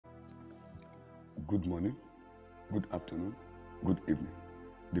Good morning, good afternoon, good evening,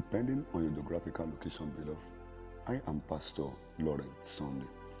 depending on your geographical location, beloved. I am Pastor Lawrence Sunday,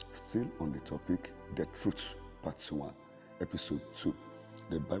 still on the topic, The Truth, Part 1, Episode 2.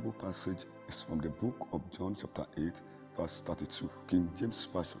 The Bible passage is from the book of John chapter 8, verse 32, King James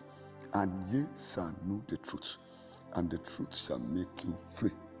Version. And ye shall know the truth, and the truth shall make you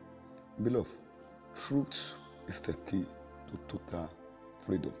free. Beloved, truth is the key to total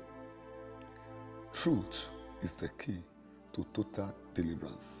freedom. Truth is the key to total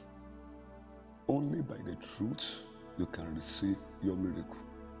deliverance. Only by the truth you can receive your miracle.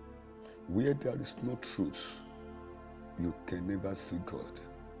 Where there is no truth, you can never see God,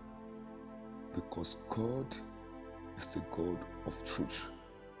 because God is the God of truth.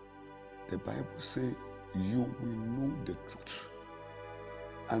 The Bible says you will know the truth,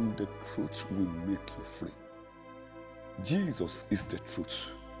 and the truth will make you free. Jesus is the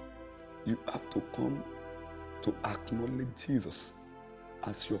truth. You have to come to acknowledge Jesus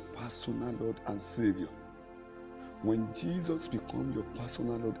as your personal Lord and Savior. When Jesus becomes your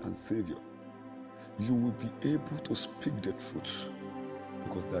personal Lord and Savior, you will be able to speak the truth,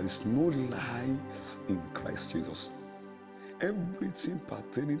 because there is no lies in Christ Jesus. Everything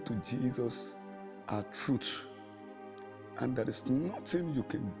pertaining to Jesus are truth, and there is nothing you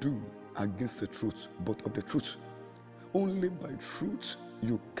can do against the truth but of the truth. Only by truth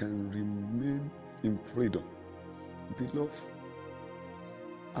you can remain in freedom. Beloved,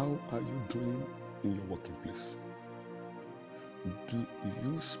 how are you doing in your working place? Do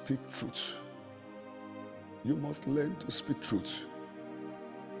you speak truth? You must learn to speak truth.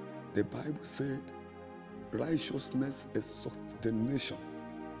 The Bible said, righteousness exalts the nation.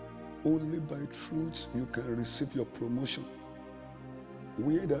 Only by truth you can receive your promotion.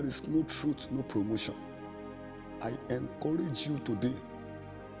 Where there is no truth, no promotion. I encourage you today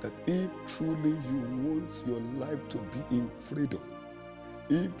that if truly you want your life to be in freedom,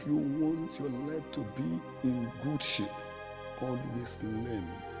 if you want your life to be in good shape, always learn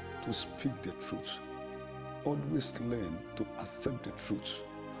to speak the truth. Always learn to accept the truth.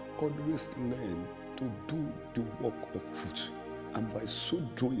 Always learn to do the work of truth. And by so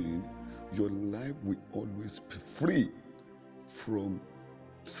doing, your life will always be free from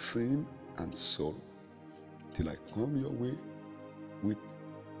sin and sorrow. Till I come your way with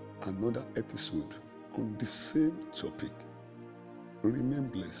another episode on the same topic. Remain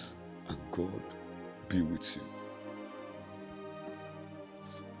blessed, and God be with you.